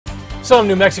Some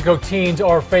New Mexico teens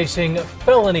are facing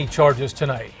felony charges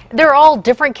tonight. They're all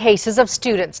different cases of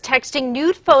students texting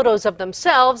nude photos of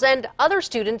themselves and other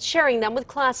students sharing them with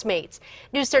classmates.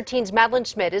 News 13's Madeline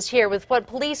Schmidt is here with what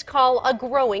police call a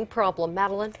growing problem.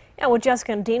 Madeline? Yeah, with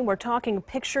Jessica and Dean, we're talking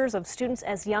pictures of students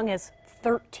as young as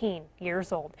 13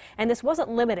 years old. And this wasn't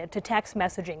limited to text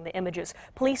messaging, the images.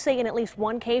 Police say in at least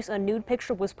one case, a nude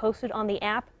picture was posted on the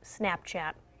app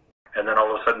Snapchat. And then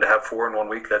all of a sudden to have 4 in 1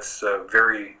 week, that's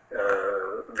very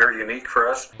unique for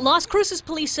us. Las Cruces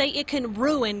police say it can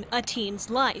ruin a teen's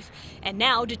life. And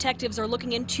now detectives are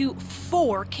looking into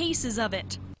 4 cases of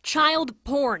it. Child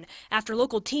porn, after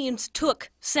local teens took,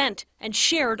 sent, and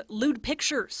shared lewd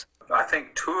pictures. I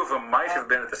think 2 of them might have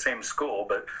been at the same school,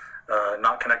 but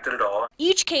not connected at all.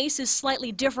 Each case is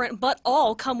slightly different, but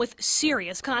all come with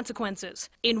serious consequences.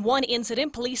 In one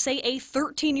incident, police say a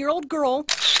 13-year-old girl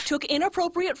took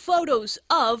inappropriate photos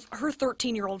of her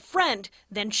 13-year-old friend,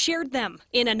 then shared them.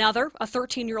 In another, a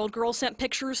 13-year-old girl sent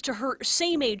pictures to her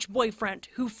same-age boyfriend,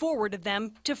 who forwarded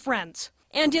them to friends.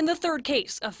 And in the third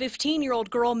case, a 15-year-old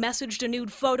girl messaged a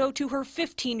nude photo to her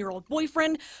 15-year-old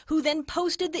boyfriend, who then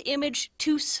posted the image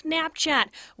to Snapchat,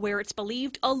 where it's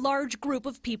believed a large group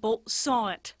of people saw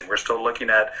it. We're still looking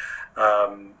at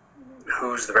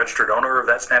who's the registered owner of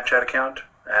that Snapchat account,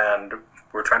 and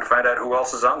we're trying to find out who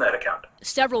else is on that account.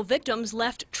 Several victims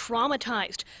left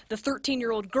traumatized. The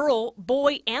 13-year-old girl,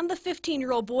 boy, and the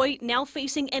 15-year-old boy now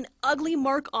facing an ugly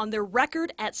mark on their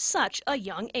record at such a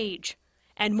young age.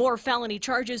 And more felony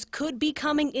charges could be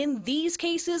coming in these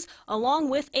cases, along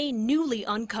with a newly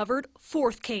uncovered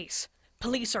 4th case.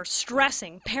 Police are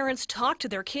stressing parents talk to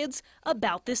their kids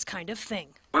about this kind of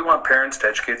thing. We want parents to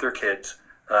educate their kids,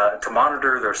 to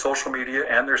monitor their social media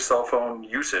and their cell phone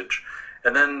usage.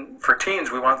 And then for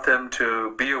teens, we want them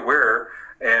to be aware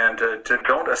and to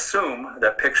don't assume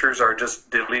that pictures are just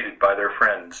deleted by their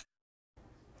friends.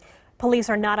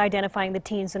 Police are not identifying the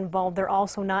teens involved. They're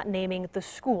also not naming the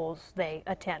schools they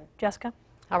attend. Jessica?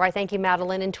 All right, thank you,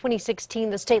 Madeline. In 2016,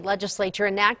 the state legislature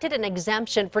enacted an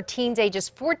exemption for teens ages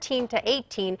 14 to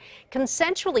 18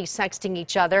 consensually sexting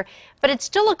each other, but it's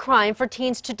still a crime for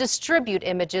teens to distribute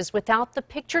images without the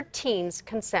pictured teen's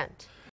consent.